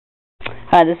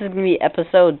Hi, this is going to be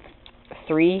episode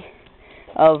 3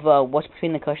 of What's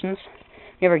Between the Cushions.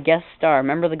 We have our guest star.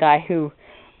 Remember the guy who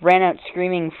ran out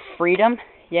screaming freedom?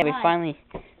 Yeah, we finally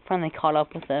caught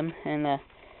up with him, and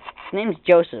his name's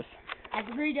Joseph. I've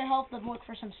agreed to help them look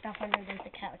for some stuff underneath the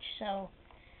couch, so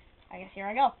I guess here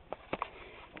I go.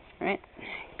 Alright,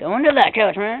 go under that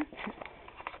couch, man.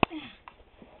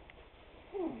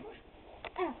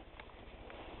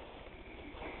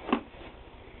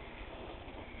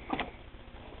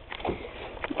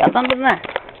 Got something there.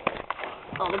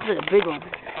 Oh, looks like a big one.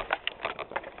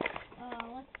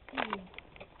 Let's see.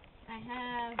 I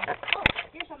have... Oh,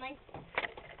 here's something.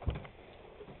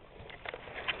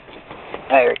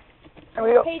 There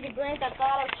we go. Page of Grand Theft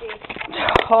Auto sheet.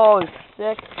 Oh,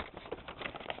 sick.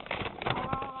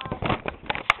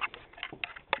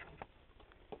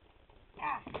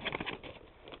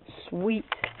 Sweet.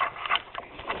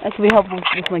 That could be helpful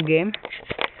with my game.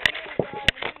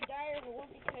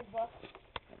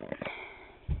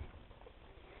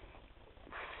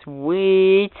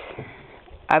 Sweet.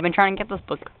 I've been trying to get this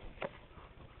book.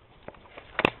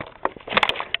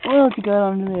 What else you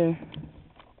got under there?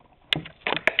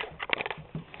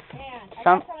 Man, I got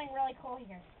something really cool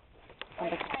here.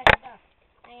 Wait,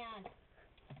 hang on.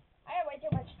 I have way too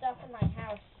much stuff in my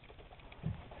house.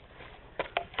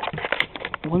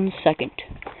 1 second.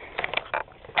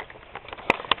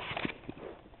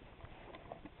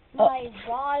 My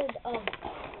rod of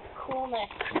coolness.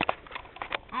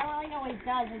 I don't really know what it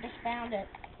does, I just found it.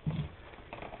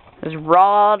 This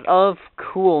rod of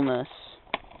coolness.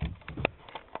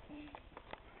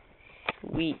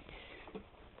 Sweet.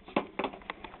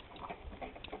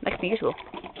 That could be useful.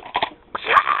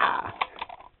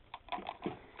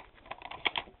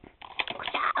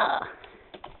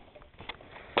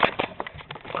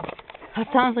 That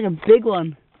sounds like a big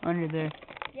one under there.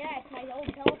 Yeah, it's my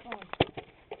old telephone.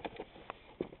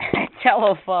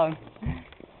 Telephone.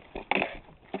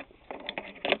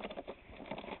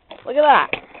 Look at that.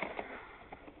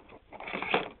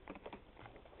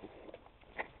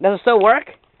 Does it still work?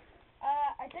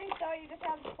 I think so. You just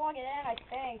have to plug it in, I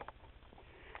think.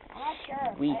 I'm not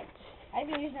sure. Sweet. I've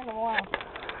been using it a while.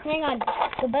 Hang on.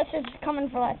 The best is coming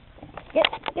for us. Get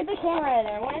the camera out of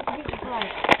there. I want it to be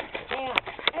surprised. Hang on.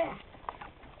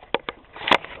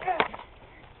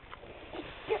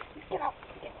 Get up.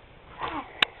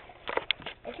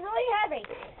 It's really heavy.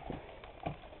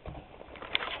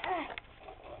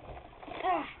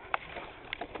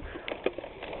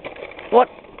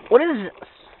 What is this?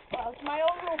 Well, it's my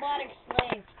old robotic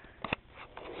slave.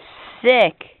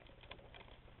 Sick.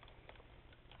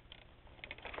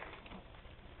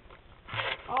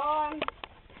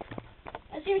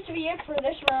 That seems to be it for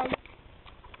this room.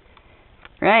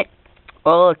 Right.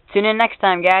 Well, tune in next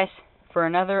time, guys, for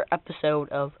another episode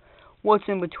of What's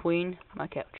in Between My Couch.